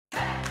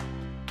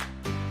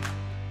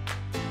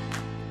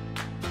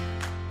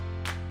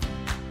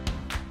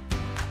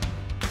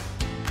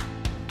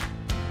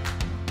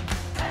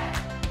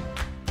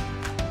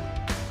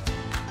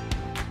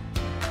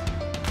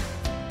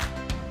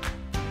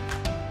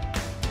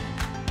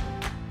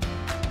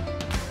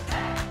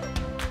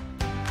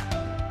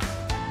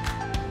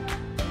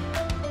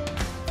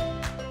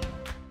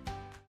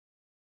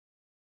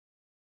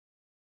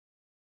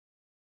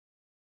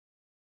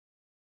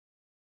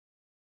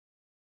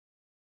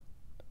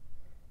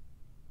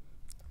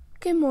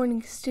Good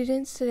morning,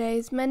 students. Today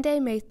is Monday,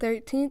 May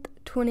 13th,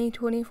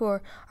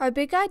 2024. Our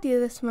big idea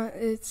this month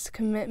is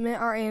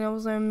commitment. Our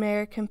animals are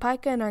American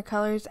pika and our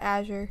color is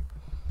azure.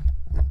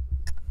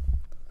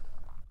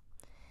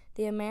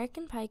 The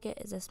American pika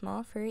is a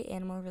small furry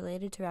animal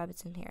related to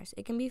rabbits and hares.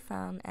 It can be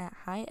found at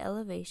high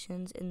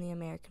elevations in the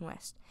American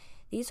West.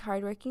 These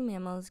hardworking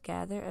mammals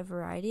gather a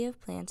variety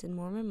of plants in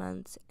warmer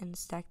months and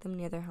stack them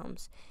near their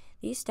homes.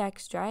 These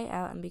stacks dry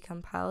out and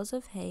become piles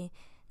of hay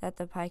that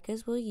the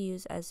pikas will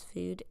use as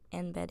food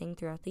and bedding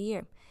throughout the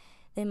year.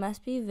 They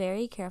must be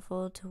very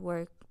careful to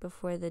work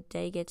before the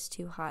day gets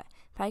too hot.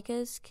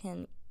 Pikas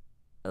can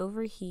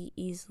overheat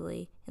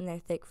easily in their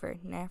thick fur.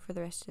 Now for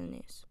the rest of the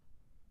news.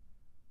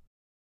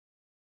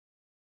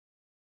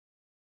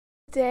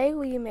 Today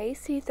we may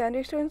see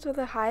thunderstorms with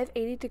a high of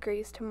 80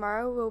 degrees.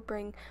 Tomorrow will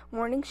bring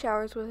morning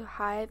showers with a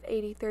high of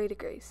 83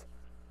 degrees.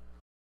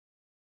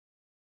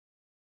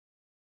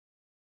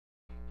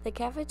 The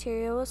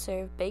cafeteria will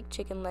serve baked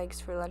chicken legs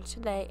for lunch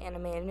today and a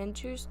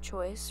manager's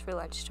choice for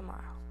lunch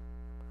tomorrow.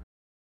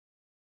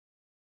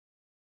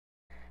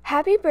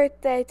 Happy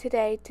birthday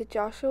today to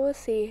Joshua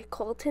C.,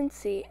 Colton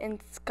C., and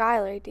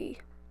Skylar D.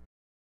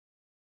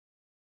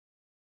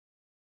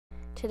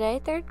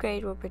 Today, 3rd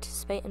grade will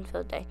participate in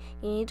field day.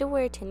 You need to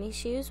wear tennis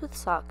shoes with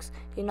socks.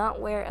 Do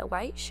not wear a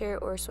white shirt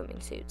or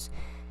swimming suits.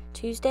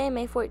 Tuesday,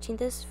 May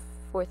 14th is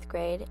 4th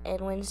grade,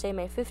 and Wednesday,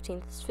 May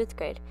 15th is 5th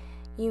grade.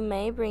 You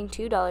may bring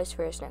 $2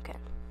 for a snow cone.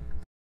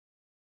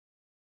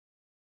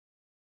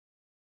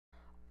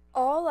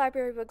 All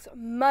library books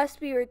must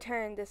be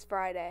returned this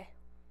Friday.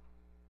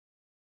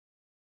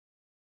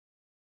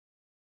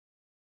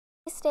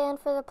 Please stand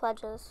for the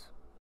pledges.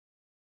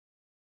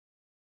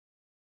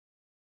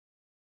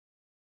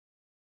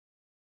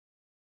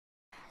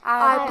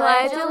 I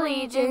pledge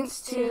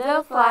allegiance to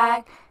the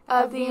flag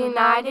of the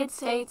United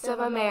States of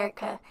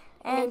America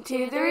and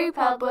to the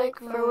republic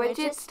for which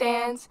it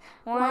stands,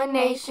 one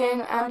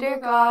nation under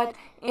God,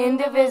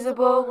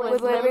 indivisible,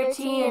 with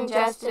liberty and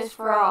justice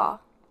for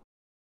all.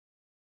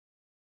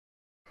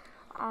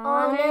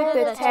 Honor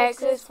the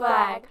Texas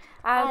flag.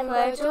 I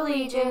pledge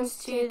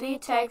allegiance to the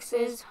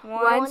Texas,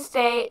 one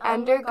state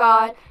under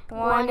God,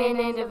 one and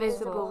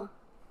indivisible.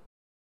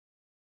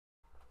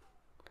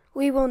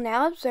 We will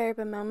now observe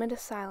a moment of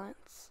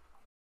silence.